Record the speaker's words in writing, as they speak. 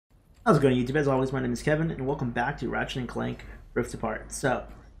How's it going, YouTube? As always, my name is Kevin, and welcome back to Ratchet Clank Rift Apart. So,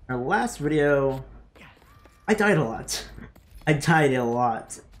 in our last video, I died a lot. I died a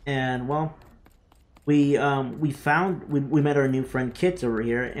lot, and well, we met our new friend Kit over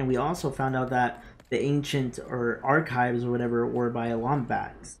here, and we also found out that the ancient or archives or whatever were by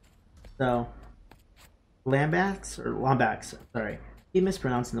Lombax. So, Lombax. Sorry, keep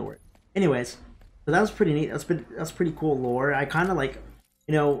mispronouncing the word. Anyways, so that was pretty neat. That's pretty cool lore. I kind of like,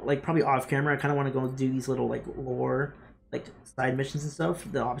 like probably off camera, I kind of want to go do these little like lore, like side missions and stuff,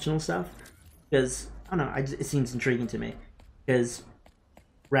 the optional stuff, because I don't know, it seems intriguing to me. Because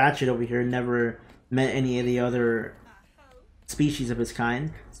Ratchet over here never met any of the other species of his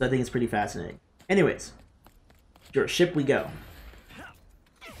kind, so I think it's pretty fascinating. Anyways, your ship we go.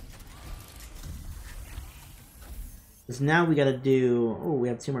 Because now we gotta do. Oh, we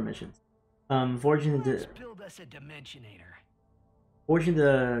have 2 more missions. Forging the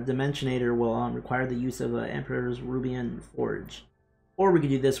Dimensionator will require the use of Emperor's Rubian Forge. Or we could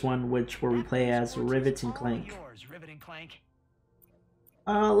do this one, where we play as Rivet and Clank.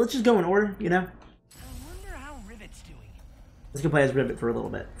 Let's just go in order, you know? Let's go play as Rivet for a little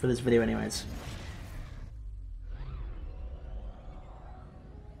bit, for this video anyways.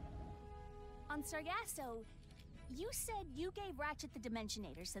 On Sargasso, you said you gave Ratchet the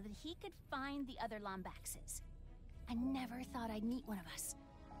Dimensionator so that he could find the other Lombaxes. I never thought I'd meet one of us,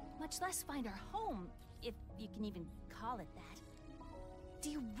 much less find our home, if you can even call it that. Do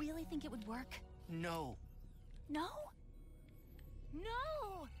you really think it would work? No. No?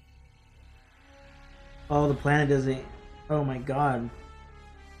 No! Oh, the planet doesn't. Oh my god.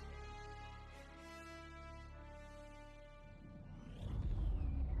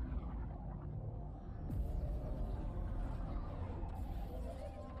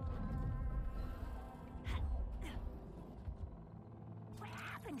 What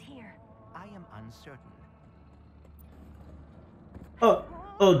happened here? I am uncertain.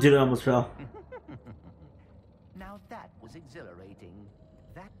 Oh, dude, I almost fell. Now that was exhilarating.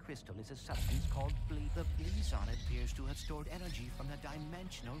 That crystal is a substance called Ble. The Bleeze on it appears to have stored energy from the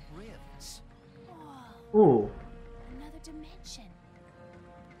dimensional rifts. Whoa. Ooh. Another dimension.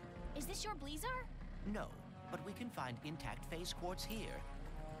 Is this your Bleezer? No, but we can find intact phase quartz here.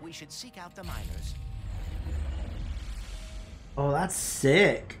 We should seek out the miners. Oh, that's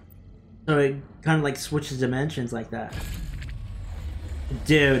sick. So it kind of like switches dimensions like that.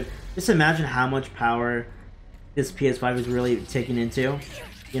 Dude, just imagine how much power this PS5 is really taking into,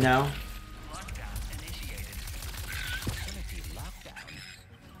 you know? Lockdown.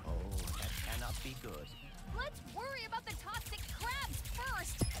 Oh, that cannot be good. Let's worry about the toxic crabs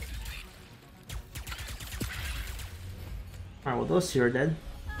first! Alright, well those 2 are dead.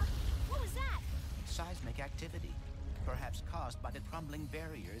 What was that? Seismic activity, perhaps caused by the crumbling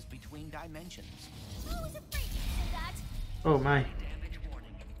barriers between dimensions. I was afraid you'd say that! Oh my.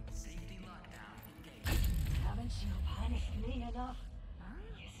 Haven't you punished me enough?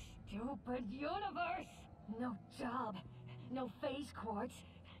 You stupid universe! No job, no phase quartz,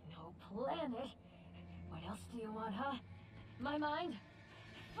 no planet. What else do you want, huh? My mind?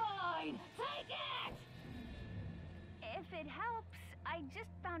 Fine, take it! If it helps, I just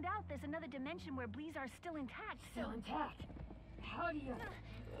found out there's another dimension where Bleeze are still intact. Still intact. How do you...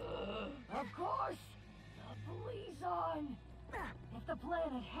 Of course! The police on! If the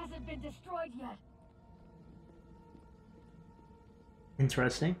planet hasn't been destroyed yet.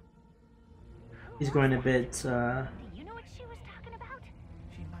 Interesting. He's going a bit, Do you know what she was talking about?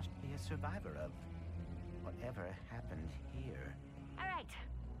 She must be a survivor of whatever happened here. Alright,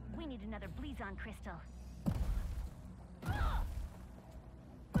 we need another Bleezon crystal.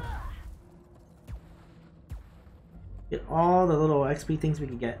 get all the little XP things we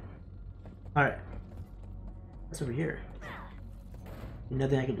can get. Alright. What's over here?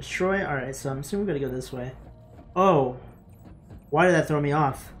 Nothing I can destroy? Alright, so I'm assuming we're gonna go this way. Oh! Why did that throw me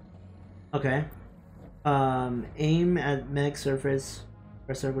off? Okay. Aim at meg surface.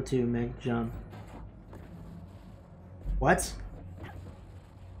 Press circle to meg jump. What?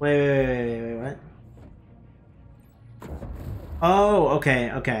 Wait, what? Oh,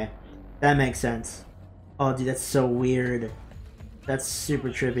 okay. That makes sense. Oh, dude, that's so weird. That's super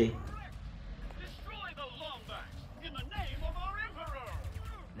trippy. Destroy the Lombax in the name of our Emperor!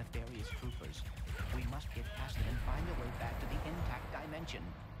 Nefarious troopers. We must get past them and find a way back to the intact dimension.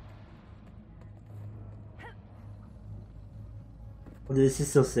 Oh, dude, this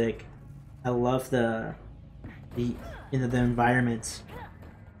is so sick. I love the environments in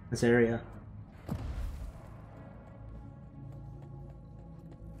this area.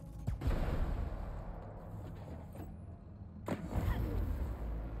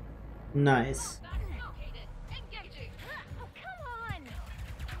 Nice. Oh, come on!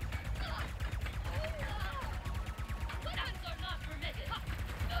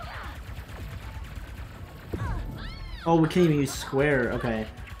 Oh, we can't even use square. Okay.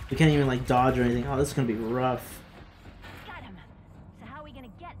 We can't even like dodge or anything. Oh, this is gonna be rough. Got him. So how are we gonna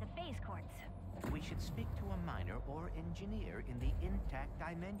get the phase quartz? We should speak to a miner or engineer in the intact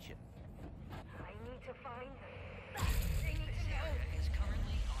dimension. I need to find. They need to know. Is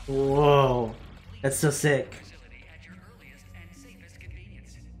currently on Whoa. That's so sick. facility at your earliest and safest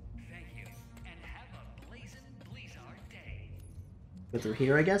convenience. Thank you, and have a blazing Blizzard day. Go through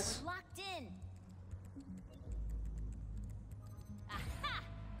here, I guess. Locked in. Aha!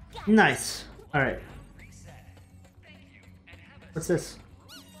 Nice. Alright. Reset. Thank you, and have a What's this?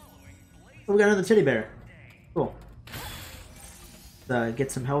 following blaze Oh, we got another teddy bear. day. Cool.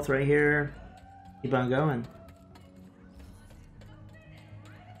 Get some health right here. Keep on going.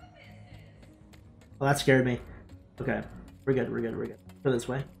 Well, that scared me. Okay. We're good, we're good, we're good. Go this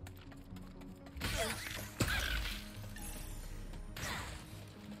way.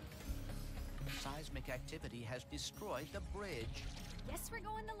 Seismic activity has destroyed the bridge. Guess we're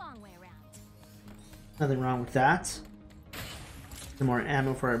going the long way around. Nothing wrong with that. Some more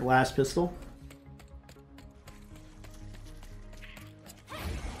ammo for our blast pistol.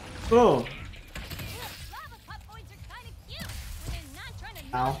 Oh! Lava pup boys are kind of cute when they're not trying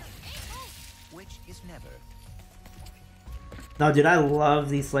to Ow. knock your ankles. Which is never. No, dude, I love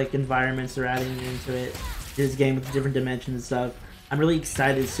these like environments they're adding into it. This game with different dimensions and stuff. I'm really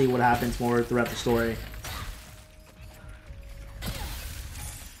excited to see what happens more throughout the story.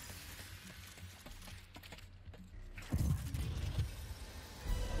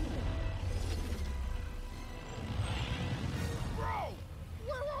 Bro,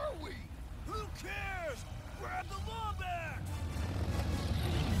 where are we? Who cares? Grab the Lombax!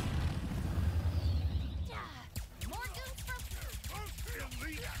 Yeah. More goons for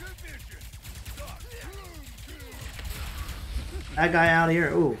Elite Division! That guy out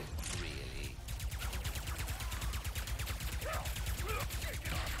here. Ooh. Really?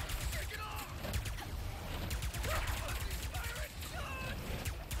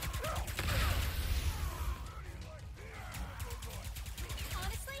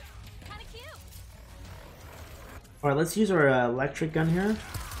 honestly, kind of cute. Alright, let's use our electric gun here.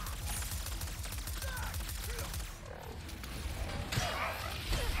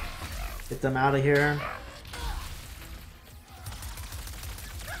 Get them out of here.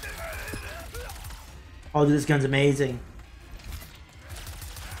 Oh, dude, this gun's amazing.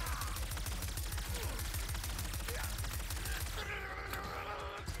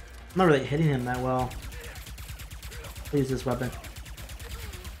 I'm not really hitting him that well. I'll use this weapon.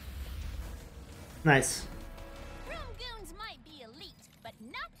 Nice. Room goons might be elite, but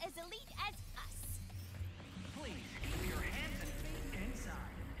not as elite as us. Please keep your hands and feet inside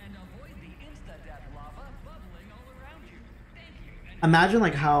and avoid the insta-death lava bubbling all around you. Thank you, and Imagine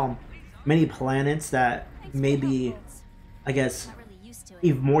like how many planets that Thanks for the maybe, help, Bolts. I guess, Not really used to it.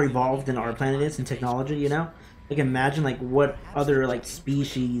 even more evolved than our planet is in technology, you know? Like imagine like what other like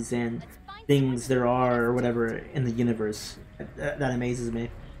species and things there are or whatever in the universe. That amazes me,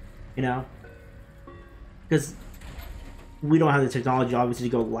 you know? Because we don't have the technology obviously to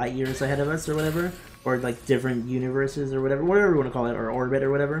go light years ahead of us or whatever, or like different universes or whatever you want to call it, or orbit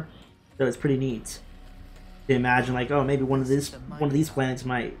or whatever. So it's pretty neat to imagine like, oh, maybe one of these planets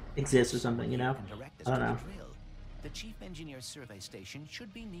might exist or something, you know? Can direct us I don't to the know. drill. The chief engineer's survey station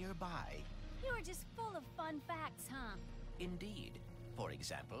should be nearby. You are just full of fun facts, huh? Indeed. For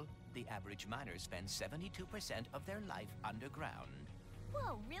example, the average miner spends 72% of their life underground.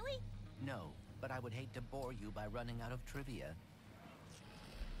 Whoa, really? No, but I would hate to bore you by running out of trivia.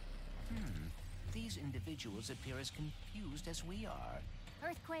 These individuals appear as confused as we are.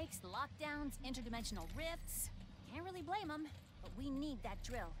 Earthquakes, lockdowns, interdimensional rifts. Can't really blame them, but we need that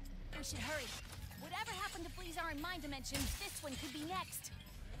drill. We should hurry. Whatever happened to Blizzard in my dimension, this one could be next.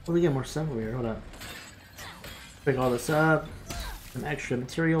 Well, we get more stuff over here. Hold up. Pick all this up. Some extra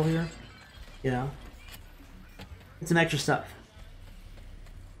material here. You know? Get some extra stuff.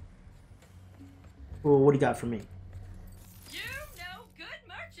 Well, what do you got for me? You know good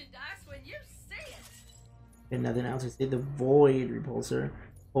merchandise when you see it. And nothing else. I see the Void Repulsor.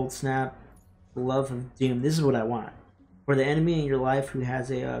 Cold Snap. Love of Doom. This is what I want. For the enemy in your life who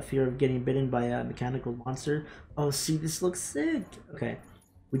has a fear of getting bitten by a mechanical monster. Oh, see, this looks sick. Okay.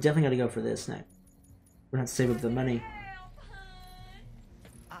 We definitely gotta go for this next. We're gonna have to save up the money. Help, hun.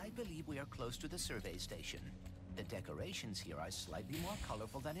 I believe we are close to the survey station. The decorations here are slightly more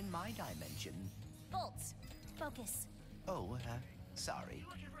colorful than in my dimension. Bolts, focus. Oh, Sorry. You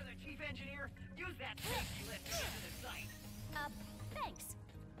looking for the chief engineer? Use that safety lift to get to the site. Thanks.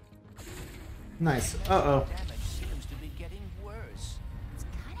 Nice. Uh-oh. Damage seems to be getting worse. It's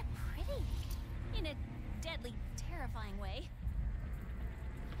kind of pretty. In a deadly, terrifying way.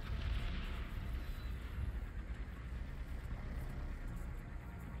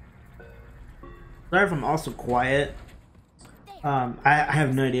 Sorry if I'm also quiet. I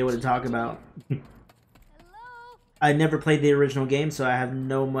have no idea what to talk about. Hello? I never played the original game, so I have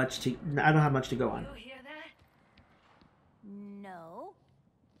no much to. I don't have much to go on. You hear that? No.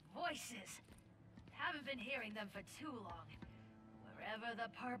 Voices. Haven't been hearing them for too long. Wherever the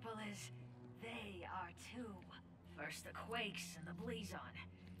purple is, they are too. First the quakes and the Blizon.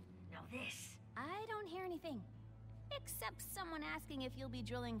 Now this. I don't hear anything. Except someone asking if you'll be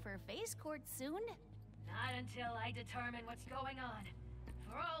drilling for phase quartz soon. Not until I determine what's going on.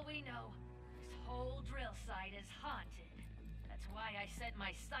 For all we know, this whole drill site is haunted. That's why I sent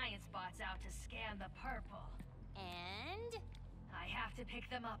my science bots out to scan the purple. And? I have to pick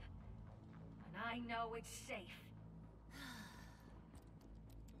them up. When I know it's safe.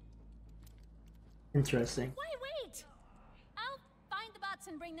 Interesting. Wait! I'll find the bots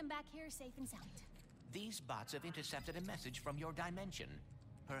and bring them back here safe and sound. These bots have intercepted a message from your dimension.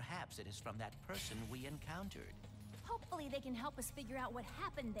 Perhaps it is from that person we encountered. Hopefully they can help us figure out what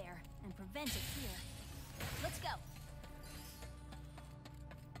happened there and prevent it here. Let's go.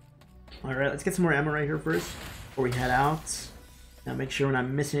 Alright, let's get some more ammo right here first before we head out. Now make sure we're not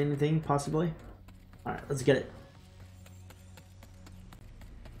missing anything, possibly. Alright, let's get it.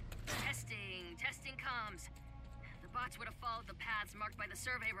 Testing comms. The bots would have followed the paths marked by the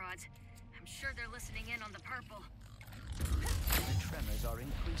survey rods. I'm sure they're listening in on the purple. The tremors are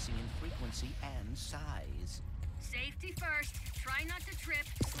increasing in frequency and size. Safety first. Try not to trip,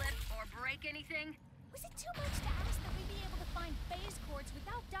 slip, or break anything. Was it too much to ask that we be able to find phase quartz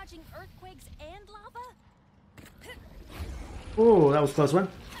without dodging earthquakes and lava? Oh, that was a close one.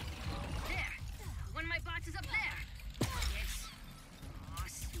 There. One of my bots is up there. It's... Oh,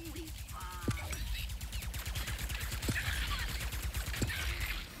 sweet Bob.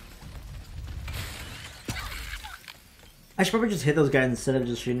 I should probably just hit those guys instead of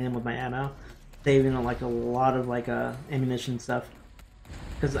just shooting them with my ammo, saving like a lot of like ammunition stuff.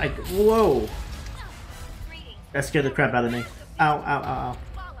 Cause whoa, that scared the crap out of me. Ow, ow, ow, ow.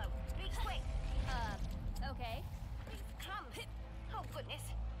 Follow. Be quick. Okay. Come. Oh, goodness.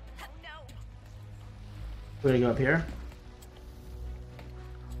 Oh, no. We're gonna go up here.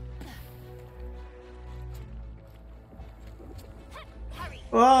 Hurry.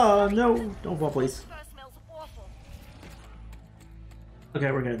 Oh no! Don't fall, please. First smells awful. Okay,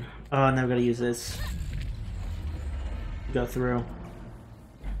 we're good. Oh, now we gotta use this. Go through.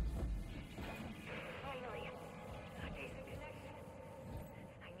 Finally. A decent connection.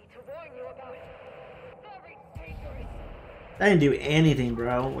 I need to warn you about it. Very dangerous. I didn't do anything,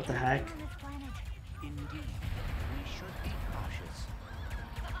 bro. What the heck? On this planet. Indeed, we should be cautious.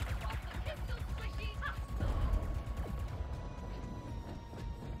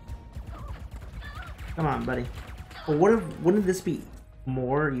 Come on, buddy. Well, what if wouldn't this be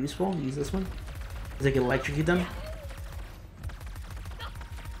more useful? Use this one? Because I can electrocute them.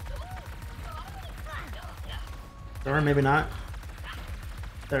 Or maybe not.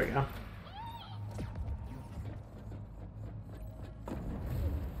 There we go.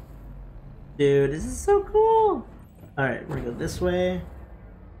 Dude, this is so cool. Alright, we're gonna go this way.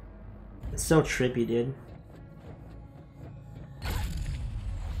 It's so trippy, dude.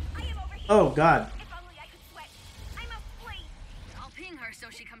 Oh, God. If only I could sweat. I must flee. I'll ping her so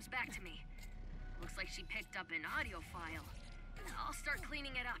she comes back to me. Looks like she picked up an audio file. I'll start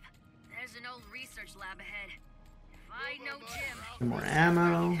cleaning it up. There's an old research lab ahead. If I know Jim, Some more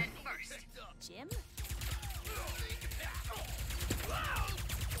ammo. head first. Jim?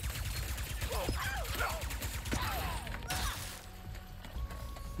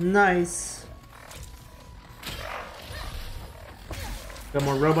 Nice. Got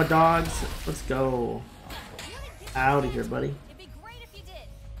more robot dogs. Let's go. Out of here, buddy. It'd be great if you did.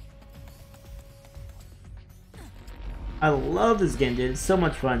 I love this game, dude. It's so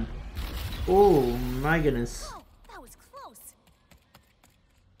much fun. Oh my goodness. Oh, that was close.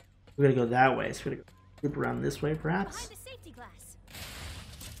 We're gonna go that way. So we're gonna go loop around this way, perhaps. Behind the safety glass.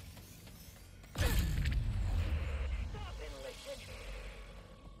 Stop and listen.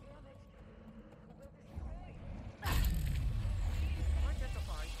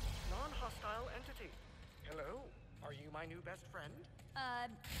 Identified non-hostile entity. Hello, are you my new best friend?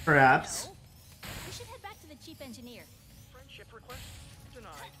 Perhaps. No. We should head back to the chief engineer. Friendship request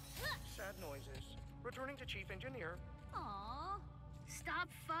denied. Sad noises. Returning to chief engineer. Aww. Stop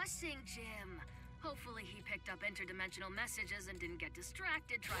fussing, Jim. Hopefully he picked up interdimensional messages and didn't get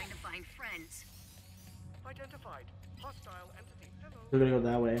distracted trying to find friends. Identified. Hostile entity. Hello. We're gonna go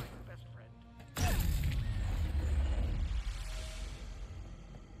that way. Best friend.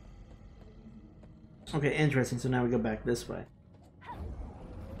 Okay, interesting. So now we go back this way. Stop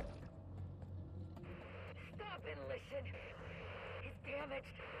and listen. It's damaged.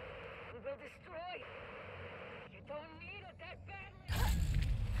 We will destroy. You don't need it that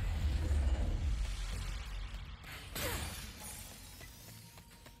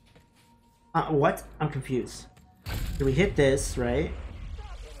badly. What? I'm confused. Do we hit this, right?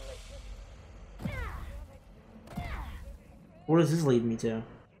 Where does this lead me to?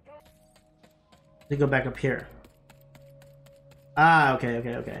 We go back up here. Ah, okay,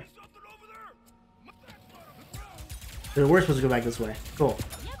 okay, okay. So we're supposed to go back this way. Cool.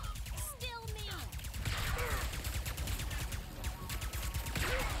 Yep, still me.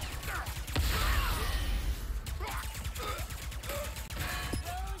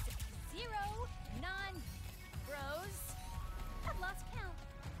 Bros, 0, non-bros. I've lost count.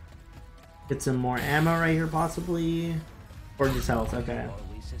 Get some more ammo right here, possibly. Or just health, okay.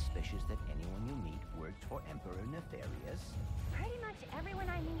 Always suspicious that anyone you meet works for Emperor Nefarious? Pretty much everyone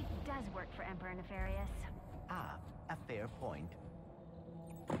I meet does work for Emperor Nefarious. Ah, a fair point.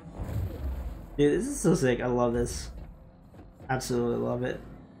 Dude, this is so sick. I love this. Absolutely love it.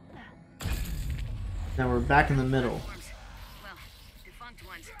 Now we're back in the middle. Well, defunct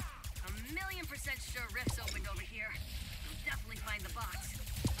ones. 1,000,000% sure rifts opened over here. You'll definitely find the box.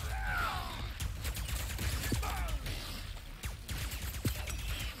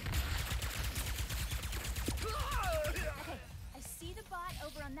 I see the bot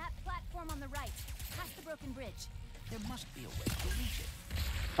over on that platform on the right, past the broken bridge. There must be a way to reach it.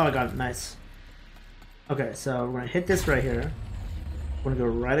 Oh, I got it. Nice. Okay, so we're gonna hit this right here. We're gonna go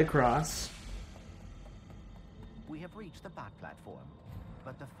right across. We have reached the bot platform,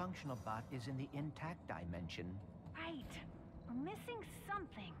 but the functional bot is in the intact dimension. Right. We're missing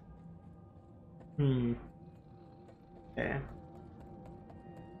something. Hmm. Okay.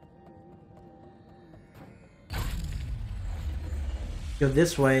 Go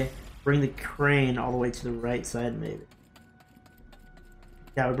this way. Bring the crane all the way to the right side, maybe.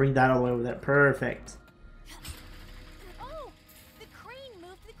 Yeah, we bring that all the way over there. Perfect. Oh, the crane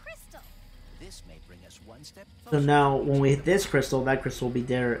moved the crystal. This may bring us one step So closer. now, when we hit this crystal, that crystal will be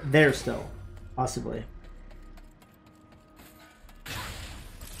there still, possibly.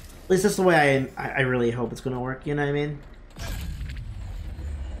 At least that's the way I really hope it's gonna work. You know what I mean?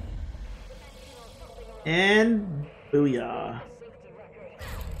 And booyah!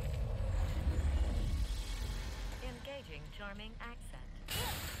 Engaging charming accent.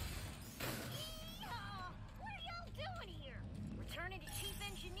 What are y'all doing here? Returning to Chief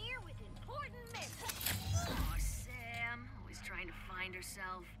Engineer with important message. Oh, Sam. Always trying to find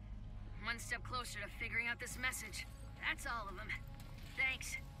herself. One step closer to figuring out this message. That's all of them.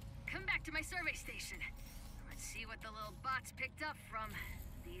 Thanks. Come back to my survey station. Let's see what the little bots picked up from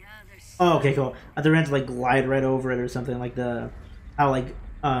the other side. Oh, okay, cool. I thought we had to like glide right over it or something, like how like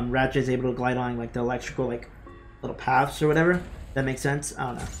Ratchet's able to glide on like the electrical like little paths or whatever. That makes sense. I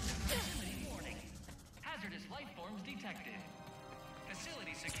don't know. Facility warning. Hazardous life forms detected.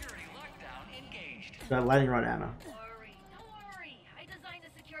 Facility security lockdown engaged. Got lightning rod ammo. Don't worry. I designed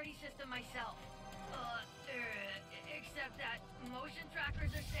the security system myself. Except that motion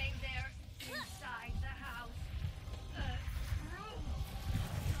trackers are saying they're inside the house. Room.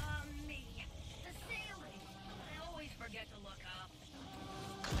 Me. The ceiling. I always forget to look up.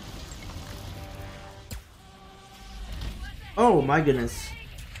 Oh my goodness.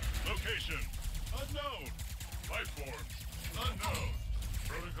 Location unknown. Life forms unknown.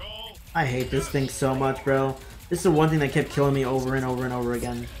 Protocol. I hate this thing so much, bro. This is the one thing that kept killing me over and over and over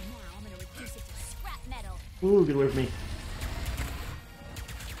again. Now I'm gonna reduce it to scrap metal. Ooh, get away from me.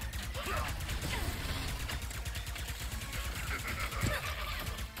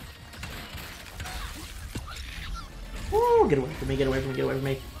 Ooh, get away from me, get away from me, get away from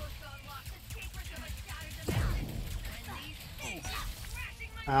me.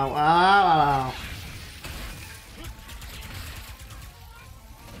 Ow, ow, ow, ow.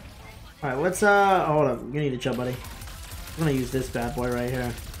 Alright, let's, hold up. You need to chill, buddy. I'm gonna use this bad boy right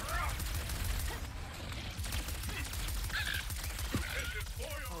here.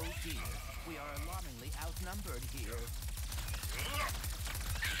 Oh dear, we are alarmingly outnumbered here.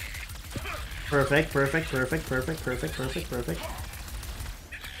 Perfect, perfect, perfect, perfect, perfect, perfect, perfect.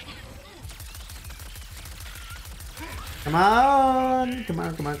 Come on! Come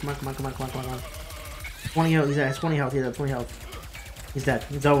on, come on, come on, come on, come on, come on, come on. 20 health, he's at 20 health, he's at 20 health. He's dead.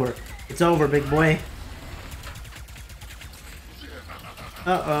 It's over. It's over, big boy.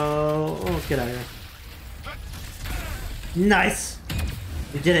 Uh-oh. Oh, let's get out of here. Nice!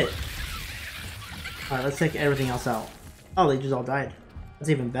 We did it. Alright, let's take everything else out. Oh, they just all died. That's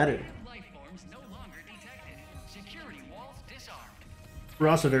even better. We're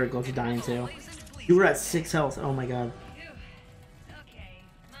also very close to dying too. You were at 6 health. Oh my god. Okay,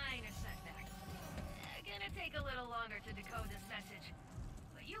 minor setback. Gonna take a little longer to decode this message.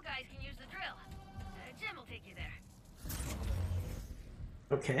 But you guys can use the drill. Jim will take you there.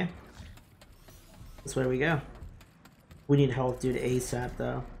 Okay. This way we go. We need health, dude, ASAP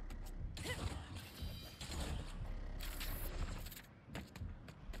though.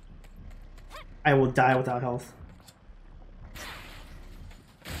 I will die without health.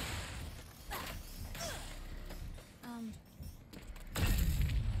 I'm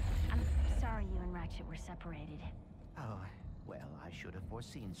sorry you and Ratchet were separated. Oh, well, I should have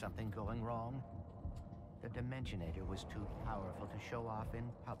foreseen something going wrong. The Dimensionator was too powerful to show off in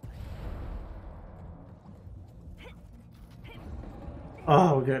public.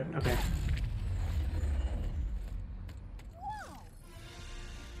 Oh, we're good. Okay.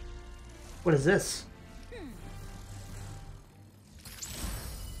 What is this?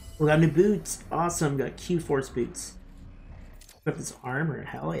 We got new boots. Awesome. Got Q-Force boots. Equip this armor.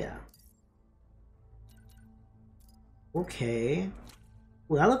 Hell yeah. Okay.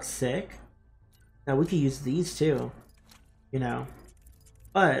 Well, that looks sick. Now we could use these too. You know.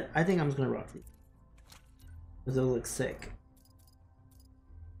 But I think I'm just gonna rock these. Because they'll look sick.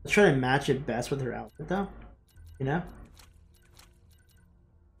 Let's try to match it best with her outfit though. You know?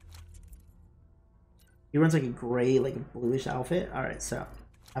 He runs like a gray, like a bluish outfit. Alright, so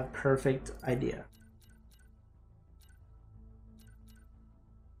I have a perfect idea.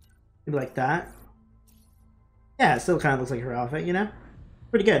 Maybe like that. Yeah, it still kind of looks like her outfit, you know?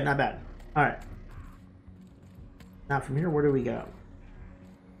 Pretty good, not bad. Alright. Now from here, where do we go?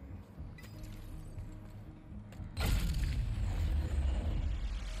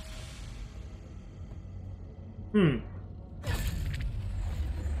 I'm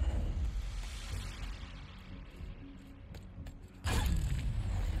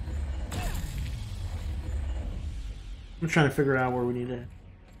trying to figure out where we need to...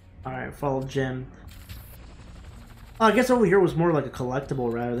 Alright, follow Jim. Oh, I guess over here was more like a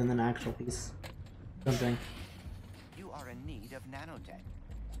collectible rather than an actual piece. Something. You are in need of nanotech.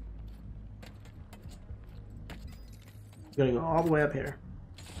 We gotta go all the way up here.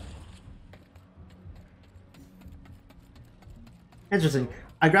 Interesting.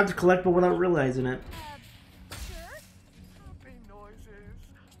 I grabbed the collectible without realizing it.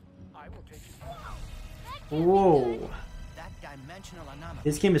 Whoa. That dimensional anomaly.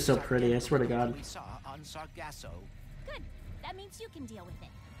 This game is so pretty, I swear to God. We saw on Sargasso. Good. That means you can deal with it.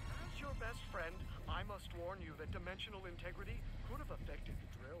 As your best friend, I must warn you that dimensional integrity could have affected the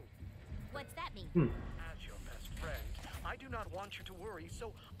drill. What's that mean? As your best friend, I do not want you to worry,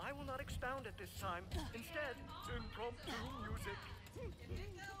 so I will not expound at this time. Instead, impromptu music.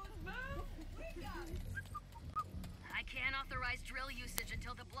 I can't authorize drill usage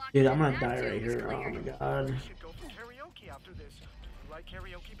until the block. Dude, I'm gonna die right here. Oh my God. We should go for karaoke after this. Do you like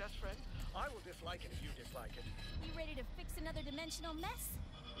karaoke, best friend? I will dislike it if you dislike it. You ready to fix another dimensional mess?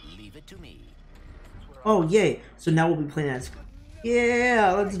 Leave it to me. Oh, yay. So now we'll be playing as...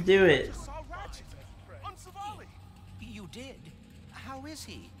 Yeah, let's do it. You did? How is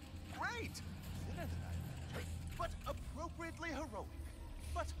he? Great! Thinner than I imagined, but appropriately heroic.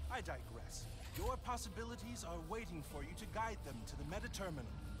 But I digress. Your possibilities are waiting for you to guide them to the meta-terminal.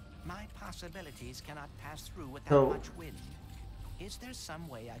 My possibilities cannot pass through with that So- much wind. Is there some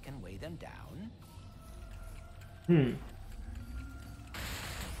way I can weigh them down?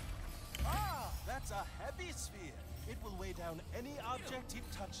 Ah, that's a heavy sphere. It will weigh down any object it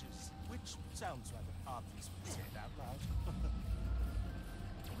touches, which sounds rather obvious when said out loud.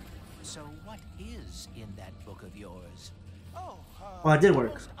 So what is in that book of yours? Oh, Well, it did work.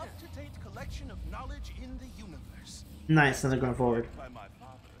 the most up-to-date collection of knowledge in the universe. Nice, now they're going forward. By my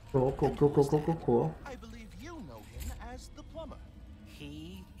father. Cool, cool, cool, cool, cool, cool, cool. I believe you know him as the plumber.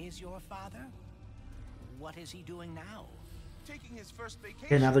 He is your father? What is he doing now? Taking his first vacation.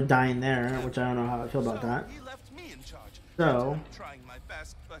 Okay, now they're dying there, which I don't know how I feel about So that. he left me in charge. So- I'm trying my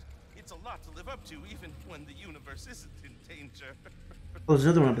best, but it's a lot to live up to, even when the universe isn't in danger. Oh, there's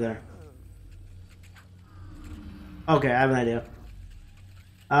another one up there. Okay, I have an idea.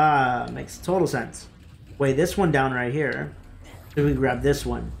 Ah, makes total sense. Weigh this one down right here. So we grab this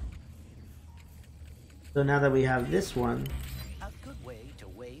one. So now that we have this one, A good way to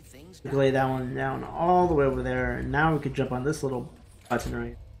weigh things we down. can lay that one down all the way over there. And now we could jump on this little button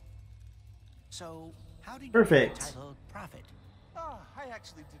right. So, how did you Perfect. get the title Prophet? Ah, I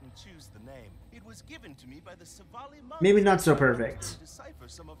actually didn't choose the name. It was given to me by the Savali monks. Maybe not so I wanted perfect. to decipher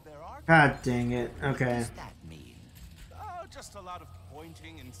some of their art. God dang it. What Okay. does that mean? Oh, just a lot of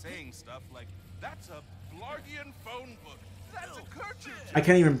pointing and saying stuff like, "That's a Blargian phone book. That's a Kerchief." I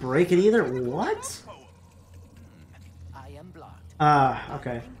can't even break it either. What? I am blocked. Ah,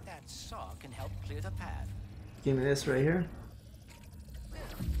 okay. I think that saw can help clear the path. Give me this right here.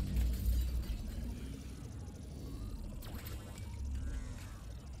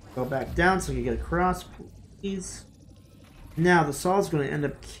 Go back down so you get across, please. Now the saw's going to end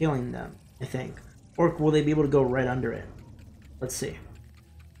up killing them, I think. Or will they be able to go right under it? Let's see.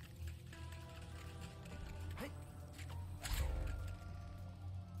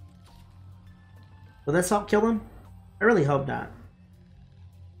 Will that saw kill them? I really hope not.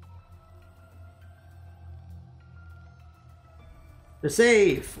 They're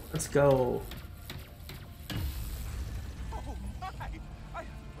safe. Let's go. Oh my! I have to write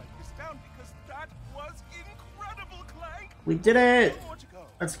this down because that was incredible, Clank. We did it. More to go.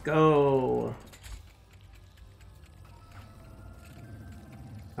 Let's go.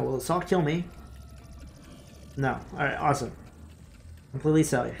 Now, will the saw kill me? No. Alright, awesome. Completely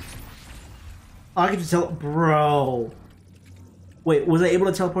safe. Oh, I can just tell. Bro. Wait, was I able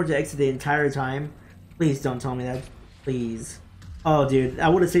to teleport to exit the entire time? Please don't tell me that. Please. Oh, dude,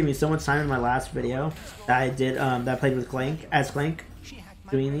 that would have saved me so much time in my last video that I did. That I played with Clank as Clank,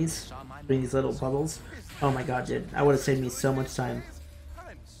 doing these little puzzles. Oh my god, dude, that would have saved me so much time.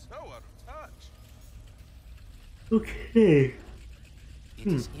 I'm so out of touch. Okay. It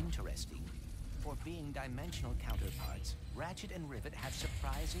is interesting. For being dimensional counterparts, Ratchet and Rivet have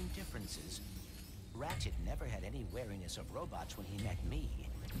surprising differences. Ratchet never had any wariness of robots when he met me,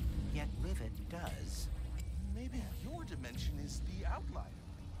 yet Rivet does. Maybe your dimension is the outlier.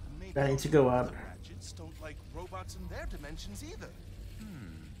 Maybe I need to go up. other Ratchets don't like robots in their dimensions either.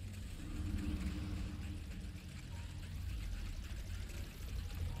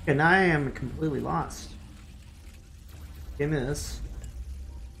 And now I am completely lost. Give me this.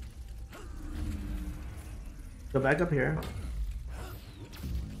 Go back up here.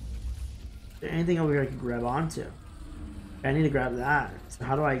 Is there anything over here I can grab onto? I need to grab that. So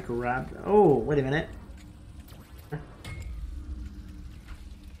how do I grab? Oh, wait a minute.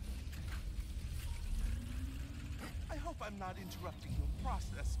 I hope I'm not interrupting your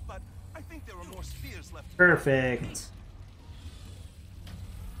process, but I think there are more spheres left. Perfect.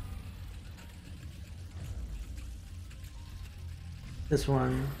 This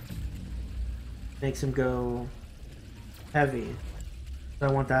one makes him go heavy. So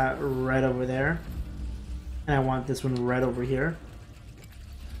I want that right over there. And I want this one right over here.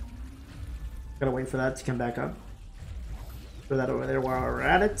 Gotta wait for that to come back up. Throw that over there while we're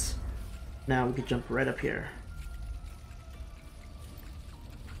at it. Now we can jump right up here.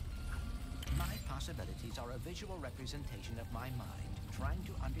 My possibilities are a visual representation of my mind, trying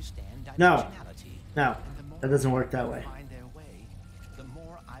to understand No. dimensionality. No, And the more that doesn't work that way. find their way, the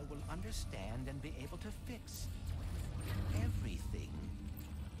more I will understand and be able to fix everything.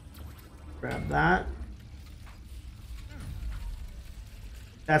 Grab that.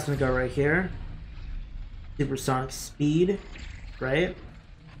 That's gonna go right here. Supersonic speed, right?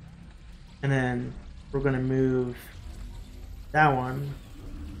 And then we're gonna move that one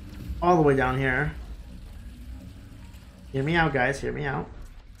all the way down here. Hear me out, guys. Hear me out.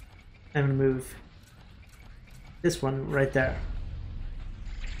 I'm gonna move this one right there.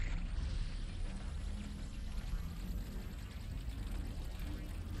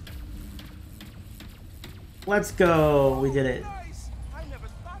 Let's go. We did it. Nice. I never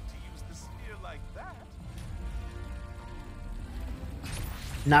thought to use the sphere like that.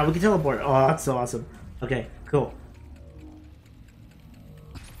 Now we can teleport. Oh, that's so awesome. Okay, cool.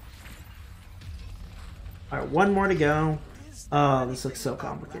 Alright, one more to go. Oh, this looks so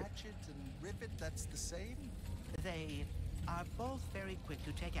complicated. Ratchet and Rivet, that's the same? They are both very quick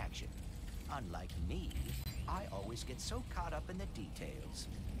to take action. Unlike me, I always get so caught up in the details.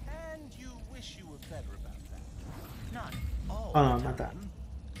 And you wish you were better about that. Not all Oh, no, the not that. time,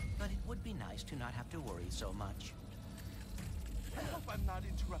 but it would be nice to not have to worry so much. I hope I'm not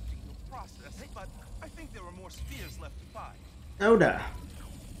interrupting your process, but I think there are more spheres left to find. Oda.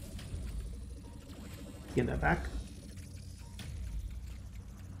 Give that back.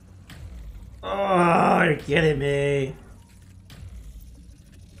 Oh, you're kidding me.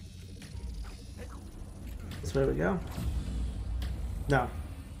 This way we go. No.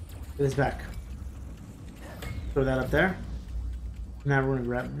 Give this back. Throw that up there. Now we're gonna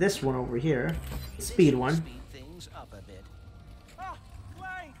grab this one over here. Speed one. Speed things up a bit. Ah,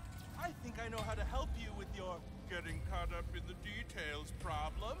 getting caught up in the details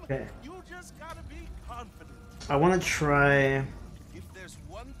problem. Okay. You just gotta be confident. I want to try. If there's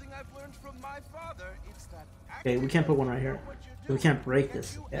one thing I've learned from my father, it's that Okay, we can't put one right here. We can't break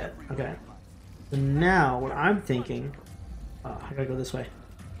this yet. Okay. So now, what I'm thinking... Oh, I gotta go this way.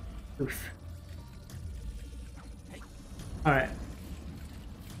 Oof. Alright.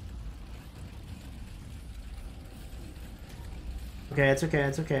 Okay, it's okay,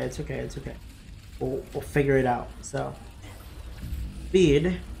 it's okay, it's okay, it's okay. We'll figure it out. So,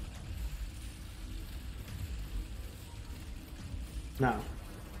 speed. No.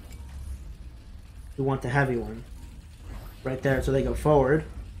 We want the heavy one. Right there, so they go forward.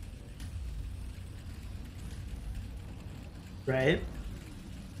 Right?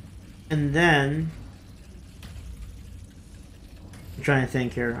 And then... I'm trying to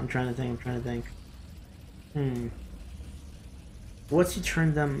think here. I'm trying to think. What's he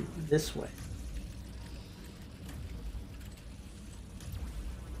turn them this way?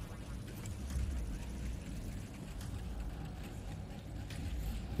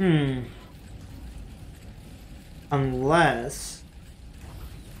 Unless...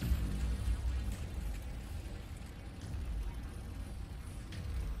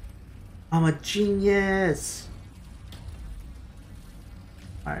 I'm a genius!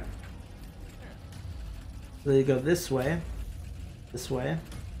 Alright. So they go this way. This way.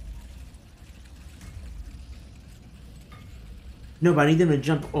 No, but I need them to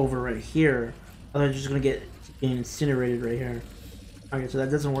jump over right here. Otherwise, they're just gonna get incinerated right here. Okay, so that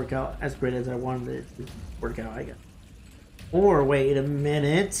doesn't work out as great as I wanted it to work out, I guess. Or, wait a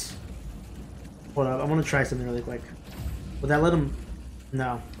minute. Hold up, I want to try something really quick. Would that let them...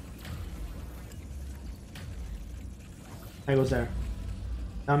 No. That goes there.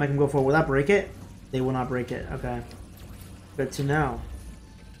 That'll make them go forward. Will that break it? They will not break it. Okay. Good to know.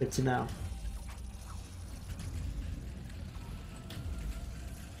 Good to know.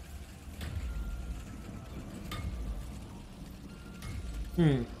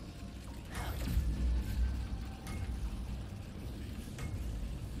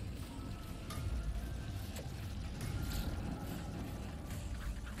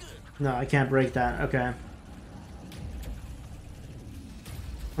 No, I can't break that. Okay.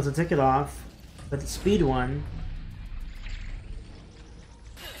 Let's take it off. But the speed one.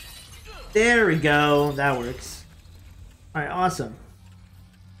 There we go. That works. Alright, awesome.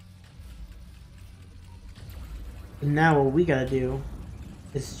 And now what we gotta do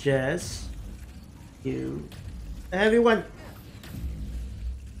is just do the heavy one.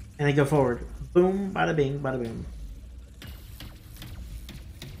 And then go forward. Boom, bada bing, bada boom.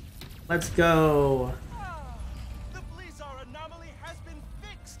 Let's go. The Blizzard anomaly has been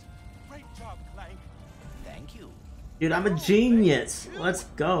fixed. Great job, Clank. Thank you. Dude, I'm a genius. Let's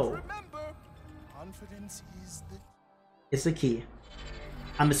go. Remember, confidence is the... It's the key.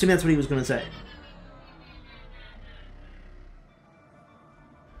 I'm assuming that's what he was gonna say.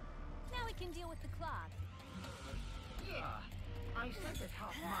 Now we can deal with the clock. Yeah, I sent the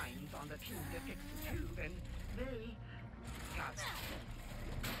top minds on the tube to fix the tube, and they got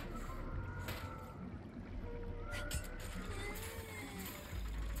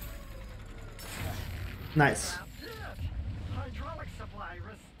Nice. hydraulic supply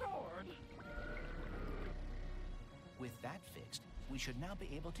restored. With that fixed, we should now be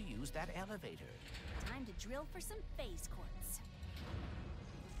able to use that elevator. Time to drill for some phase quartz.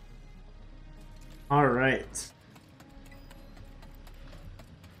 Alright.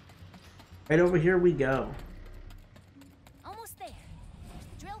 Right over here we go. Almost there. There's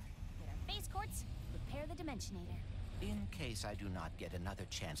the drill, get our phase quartz, repair the Dimensionator. In case I do not get another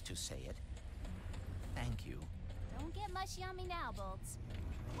chance to say it, thank you. Don't get mushy on me now, Bolts.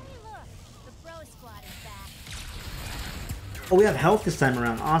 Hey look, the Bro Squad is back. Oh, we have health this time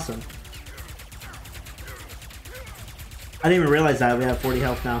around. Awesome. I didn't even realize that. We have 40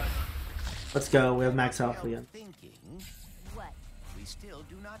 health now. Let's go. We have max health again. Thinking, What? we still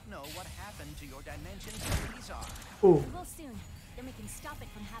do not know what happened to your dimension's Blizzard. Ooh. We will soon. Then we can stop it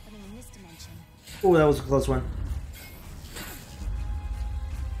from happening in this dimension. Ooh, that was a close one.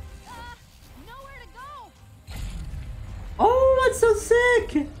 Nowhere to go! Oh, that's so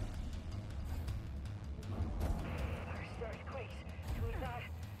sick!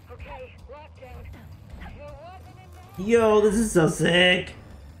 Okay, lockdown. Yo, this is so sick.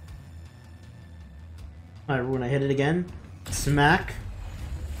 Alright, when I hit it again. Smack.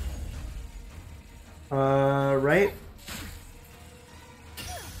 Right.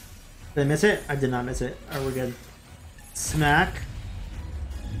 Did I miss it? I did not miss it. Alright, we're good. Smack.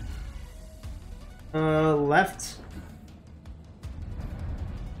 Left.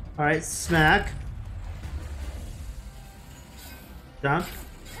 Alright, smack. Jump.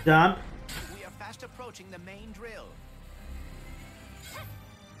 Jump. We are fast approaching the main drill.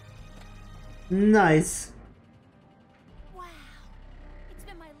 Nice. Wow. It's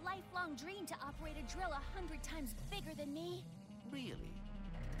been my lifelong dream to operate a drill 100 times bigger than me. Really?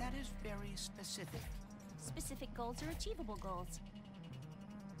 That is very specific. Specific goals are achievable goals.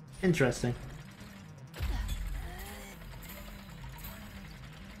 Interesting.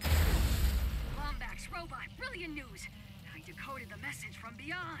 Lombax robot, brilliant news. I decoded the message from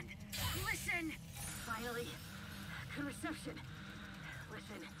beyond. Listen. Finally, good reception.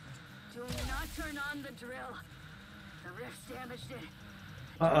 Listen, do not turn on the drill. The rift's damaged it.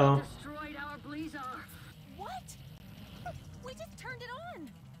 Uh-oh. Destroyed our Blizar. What? We just turned it on.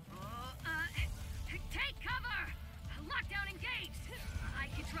 Take cover. Lockdown engaged. I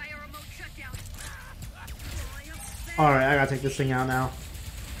can try a remote shutdown. Alright, I gotta take this thing out now.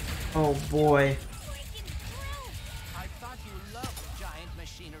 Oh boy. I thought you loved giant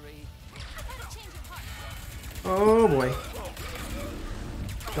machinery. Oh boy.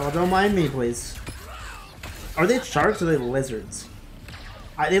 Don't mind me, please. Are they sharks or are they lizards?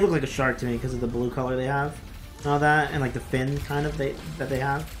 They look like a shark to me because of the blue color they have. And all that, and like the fin kind of that they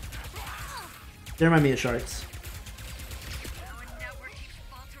have. They remind me of sharks. Our network keeps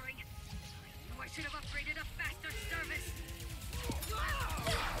faltering. I should have upgraded a faster service.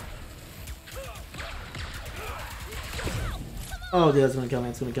 Oh dude, that's gonna kill me,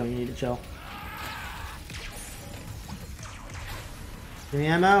 it's gonna kill me, you need to chill. Give me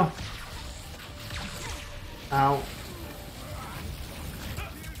ammo. Ow.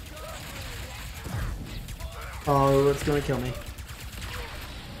 Oh, it's gonna kill me.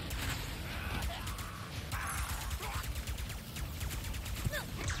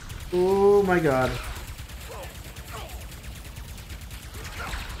 Oh my god.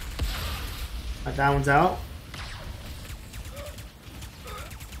 That one's out.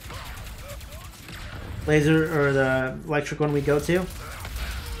 Laser or the electric one we go to.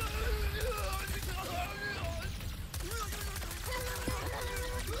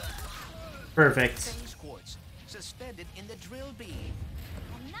 Perfect. Phase quartz suspended in the drill beam.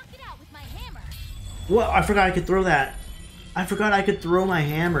 I'll knock it out with my hammer. What? I forgot I could throw that. I forgot I could throw my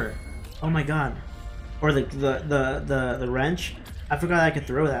hammer. Oh my god. Or the wrench. I forgot I could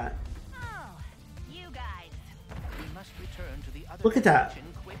throw that. Oh, you guys. We must return to the other Look at that.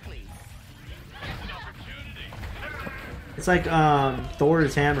 dimension quickly. It's like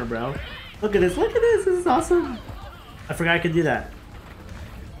Thor's hammer, bro. Look at this. Look at this. This is awesome. I forgot I could do that.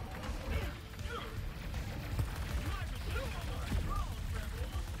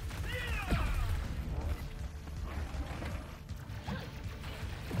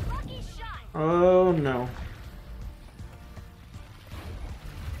 Oh no.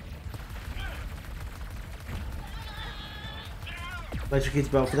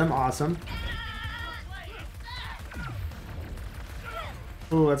 Electrocutes both of them, awesome.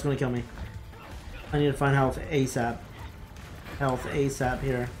 Oh, that's gonna kill me. I need to find health ASAP. Health ASAP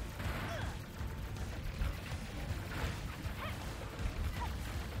here.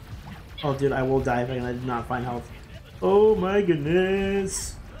 Oh dude, I will die if I do not find health. Oh my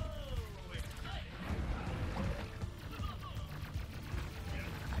goodness.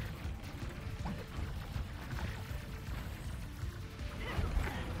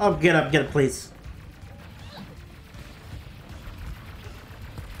 Oh, get up, please.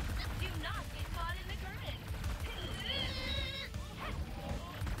 Do not get caught in the current.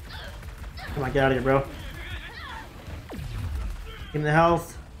 Come on, get out of here, bro. Give me the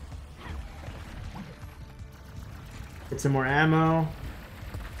health. Get some more ammo.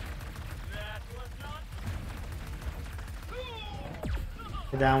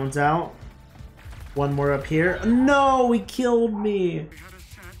 Okay, that one's out. One more up here. No, he killed me.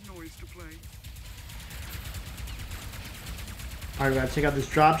 Alright, we gotta check out this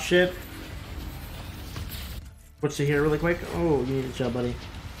drop ship. Switch to here really quick. Oh, you need to chill, buddy.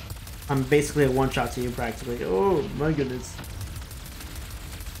 I'm basically a one-shot to you, practically. Oh, my goodness.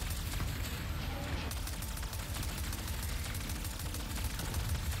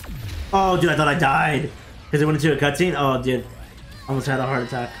 Oh, dude, I thought I died. Because it went into a cutscene? Oh, dude. I almost had a heart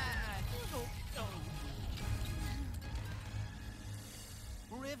attack.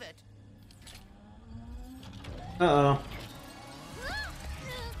 Rivet. Uh-oh.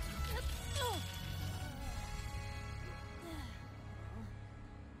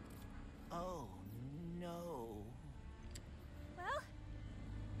 Oh no. Well,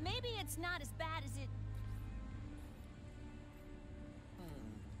 maybe it's not as bad as it...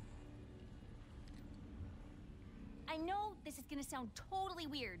 I know this is gonna sound totally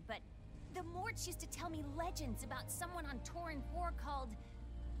weird, but The Morts used to tell me legends about someone on Torrin 4 called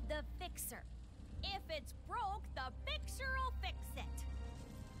the Fixer. If it's broke, the Fixer'll fix it.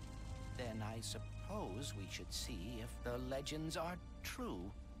 Then I suppose we should see if the legends are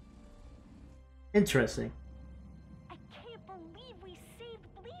true. Interesting. I can't believe we saved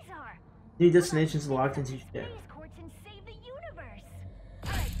Blizzard. New destinations locked into each day. Space courts and save the universe.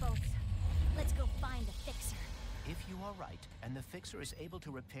 All right, folks. Let's go find the Fixer. If you are right, and the Fixer is able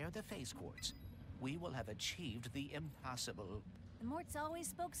to repair the phase quartz, we will have achieved the impossible. The Morts always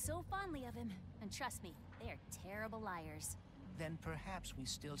spoke so fondly of him. And trust me, they are terrible liars. Then perhaps we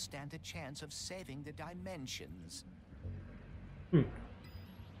still stand a chance of saving the dimensions. So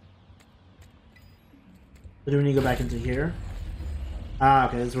do we need to go back into here? Ah,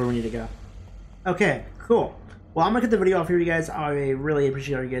 okay, this is where we need to go. Okay, cool. Well, I'm gonna cut the video off here, you guys. I really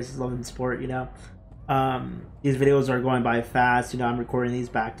appreciate all you guys' love and support, you know. These videos are going by fast, you know. I'm recording these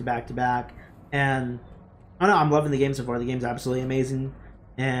back to back to back. And I don't know, I'm loving the game so far. The game's absolutely amazing.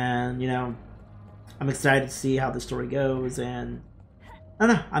 And, you know, I'm excited to see how the story goes, and I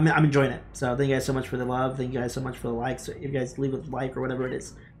don't know, I'm enjoying it. So thank you guys so much for the love. Thank you guys so much for the likes. If you guys leave a like or whatever it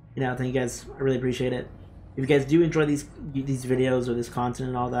is, you know, thank you guys. I really appreciate it. If you guys do enjoy these videos or this content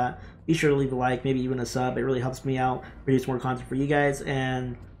and all that, be sure to leave a like, maybe even a sub. It really helps me out, produce more content for you guys.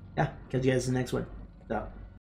 And yeah, catch you guys in the next one. So.